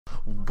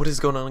What is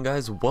going on,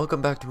 guys?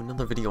 Welcome back to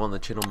another video on the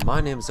channel.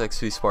 My name is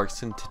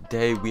XVSparks, and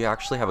today we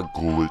actually have a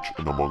glitch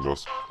in Among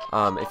Us.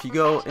 if you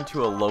go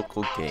into a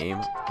local game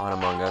on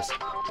Among Us,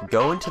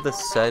 go into the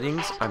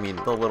settings,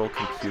 the little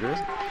computer,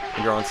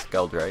 and you're on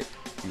Skeld, right?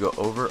 You go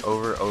over,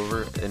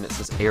 and it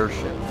says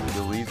airship.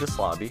 You leave this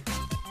lobby.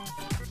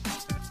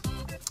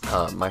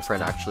 My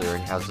friend actually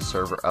already has the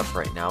server up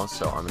right now,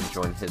 so I'm gonna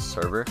join his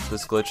server.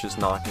 This glitch is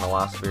not gonna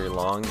last very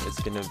long.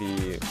 It's gonna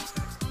be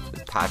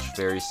patched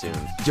very soon.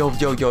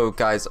 Yo,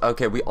 guys.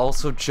 Okay, we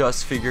also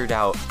just figured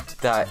out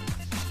that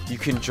you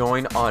can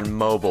join on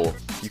mobile.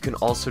 You can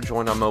also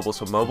join on mobile,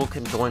 so mobile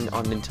can join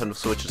on Nintendo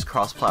Switch's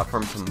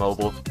cross-platform to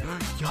mobile.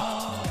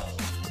 Yo!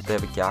 They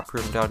have a gap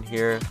room down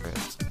here.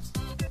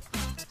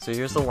 So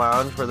here's the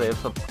lounge where they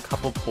have a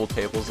couple pool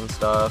tables and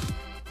stuff.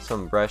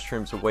 Some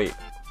restrooms. Wait.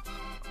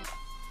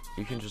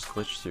 You can just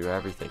glitch through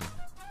everything.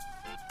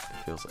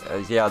 It feels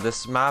yeah,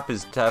 this map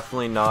is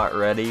definitely not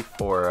ready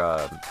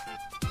for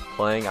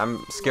playing.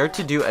 I'm scared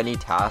to do any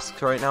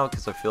tasks right now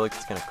because I feel like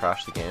it's gonna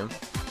crash the game.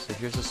 So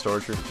here's the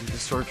storage room. Dude, the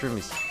storage room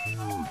is huge.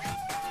 Look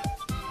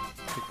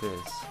at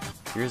this.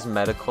 Here's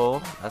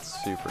medical.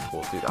 That's super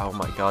cool, dude. Oh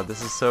my god,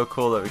 this is so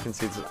cool that we can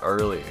see this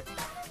early.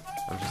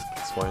 I'm just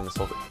exploring this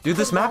whole thing. Dude,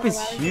 this map is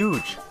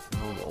huge.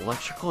 Oh,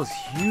 electrical is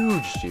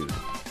huge, dude.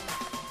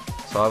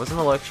 So I was in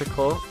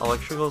electrical.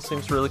 Electrical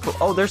seems really cool.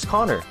 Oh, there's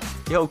Connor.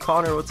 Yo,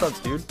 Connor, what's up,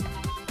 dude?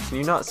 Can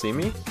you not see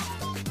me?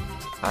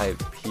 I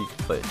peak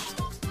glitched.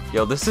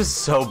 Yo, this is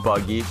so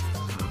buggy.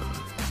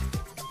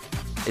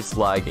 It's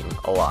lagging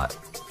a lot.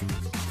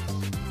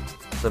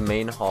 The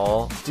main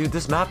hall. Dude,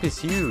 this map is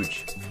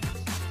huge.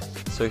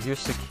 So here's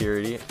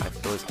security. I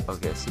feel like,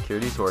 okay,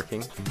 security's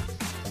working.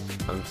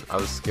 I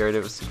was scared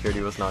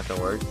security was not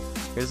gonna work.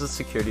 Here's the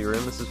security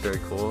room. This is very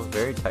cool.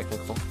 Very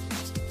technical.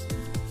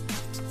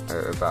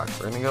 Alright, we're back.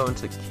 We're gonna go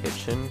into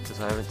kitchen, because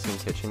I haven't seen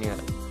kitchen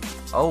yet.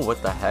 Oh,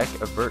 what the heck?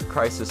 Avert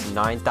crisis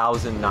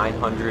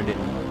 9,900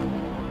 and...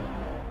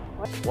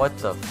 What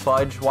the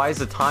fudge? Why is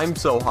the time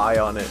so high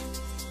on it?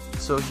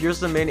 So here's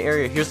the main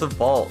area. Here's the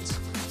vault,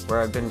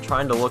 where I've been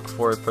trying to look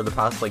for it for the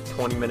past like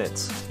 20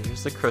 minutes.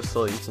 Here's the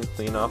crystal you can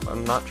clean up.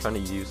 I'm not trying to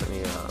use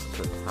any of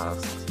the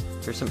tasks.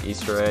 Here's some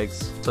Easter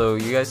eggs. So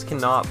you guys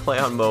cannot play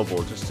on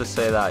mobile, just to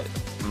say that.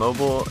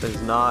 Mobile is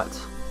not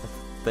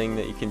a thing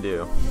that you can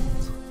do.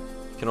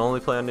 You can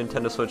only play on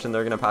Nintendo Switch, and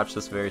they're gonna patch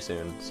this very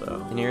soon.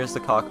 So, and here's the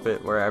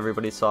cockpit where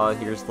everybody saw it.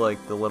 Here's like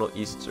the little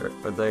Easter,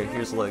 or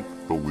here's like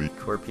the leak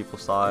where people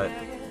saw it.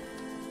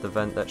 The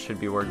vent that should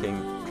be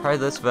working. Try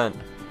this vent.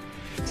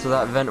 So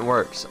that vent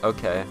works.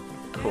 Okay,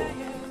 cool.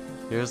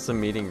 Here's the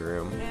meeting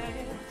room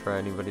for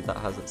anybody that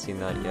hasn't seen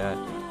that yet.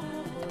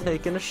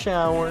 Taking a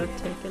shower.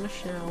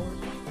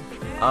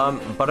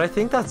 But I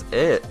think that's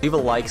it. Leave a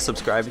like,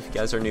 subscribe if you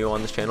guys are new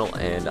on this channel,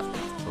 and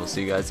we'll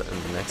see you guys in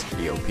the next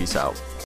video. Peace out.